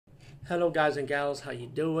Hello, guys and gals. How you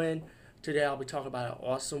doing? Today I'll be talking about an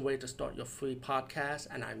awesome way to start your free podcast,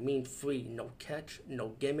 and I mean free. No catch, no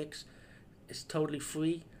gimmicks. It's totally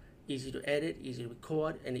free, easy to edit, easy to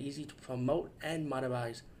record, and easy to promote and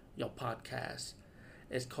monetize your podcast.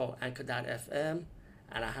 It's called Anchor.fm,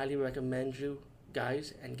 and I highly recommend you,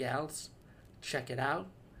 guys and gals, check it out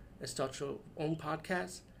and start your own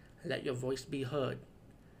podcast and let your voice be heard.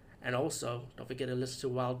 And also, don't forget to listen to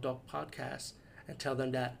Wild Dog Podcast and tell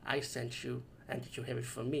them that I sent you and that you hear it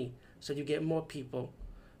from me. So you get more people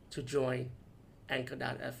to join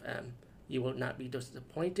Anchor.fm. You will not be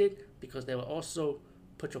disappointed because they will also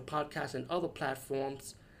put your podcast in other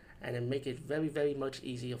platforms and then make it very, very much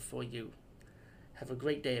easier for you. Have a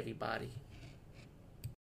great day, everybody.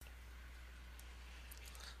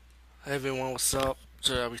 Hey everyone, what's up?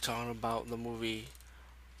 Today I'll be talking about the movie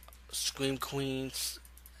Scream Queens,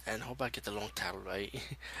 and hope I get the long title right.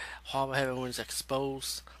 Horror Heroines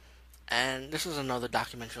Exposed. And this is another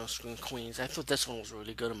documentary on Scream Queens. I thought this one was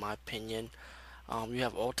really good in my opinion. You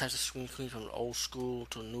have all types of Scream Queens from the old school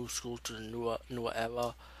to the new school to the newer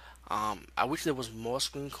era. I wish there was more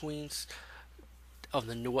Scream Queens of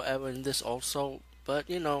the newer era in this also, but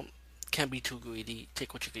can't be too greedy.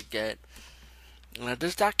 Take what you could get. Now,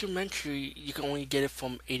 this documentary, you can only get it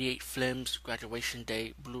from 88 Films Graduation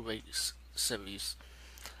Day Blu-ray series.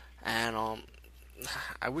 And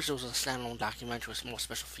I wish it was a standalone documentary with more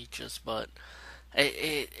special features, but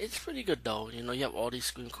it's pretty good though. You have all these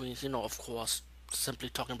Scream Queens, of course, simply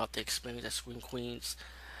talking about the experience as Scream Queens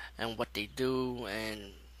and what they do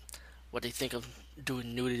and what they think of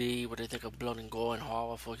doing nudity, what they think of blood and gore and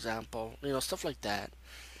horror, for example. Stuff like that.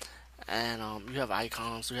 And you have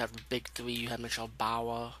icons. You have the big three. You have Michelle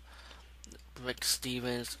Bauer, Rick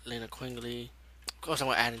Stevens, Lena Quigley. Of course, I'm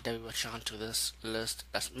gonna add Debbie Rochon to this list.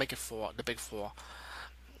 Let's make it four, the big four.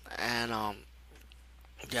 And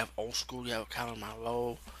you have old school. You have Carolyn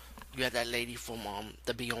Monroe. You have that lady from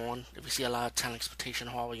The Beyond. If you see a lot of talent exploitation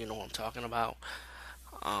horror, you know what I'm talking about.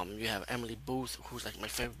 You have Emily Booth, who's like my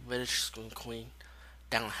favorite British screen queen.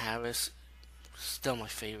 Dallin Harris, still my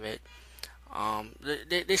favorite.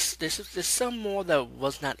 There's some more that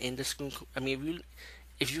was not in the Scream. I mean,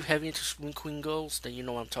 if you heavy into Scream Queen girls, then you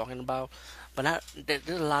know what I'm talking about. But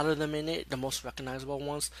there's a lot of them in it, the most recognizable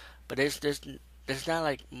ones. But there's not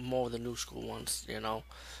like more of the new school ones.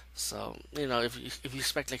 So if you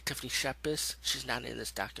expect like Tiffany Shepis, she's not in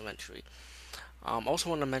this documentary. Also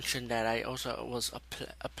want to mention that I also was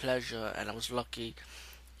a pleasure and I was lucky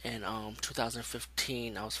in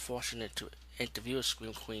 2015. I was fortunate to interview a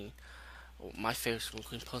Scream Queen, my favorite Scream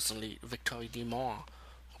Queen personally, Victoria DeMar,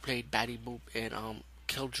 who played Batty Boop in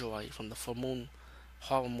Killjoy from the Full Moon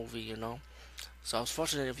horror movie. So I was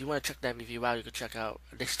fortunate. If you want to check that review out, you can check out.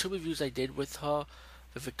 There's two reviews I did with her,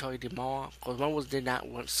 with Victoria DeMar. Because one did not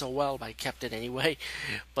went so well, but I kept it anyway.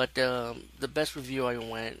 But the best review I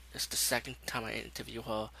went is the second time I interview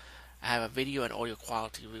her. I have a video and audio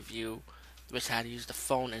quality review, which I had to use the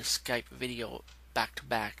phone and Skype video back to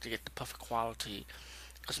back to get the perfect quality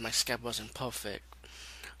because my Skype wasn't perfect.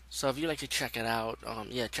 So if you like to check it out,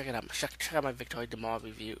 yeah, check it out. Check out my Victoria DeMar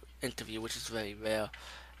review interview, which is very rare.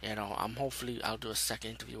 Hopefully I'll do a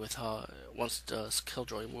second interview with her once the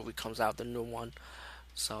Killjoy movie comes out, the new one.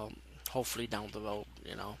 So hopefully down the road.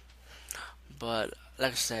 But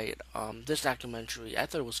like I said, this documentary I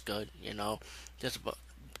thought it was good. Just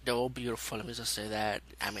they're all beautiful. Let me just say that.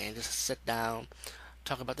 I mean, just sit down,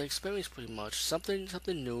 talk about the experience pretty much. Something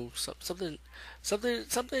new, something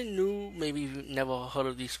new. Maybe you've never heard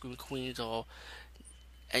of these Scream Queens,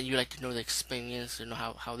 and you like to know the experience.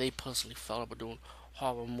 How they personally felt about doing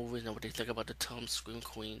horror movies and what they think about the term Scream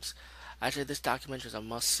Queens. Actually, this documentary is a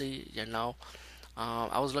must see.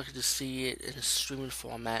 I was lucky to see it in a streaming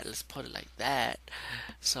format. Let's put it like that.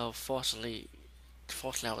 So fortunately,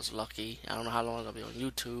 I was lucky. I don't know how long I'll be on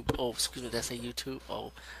YouTube. Oh, excuse me, did I say YouTube?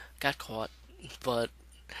 Oh, got caught. But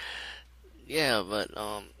yeah,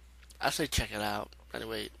 I say check it out.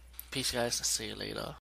 Anyway, peace, guys. I'll see you later.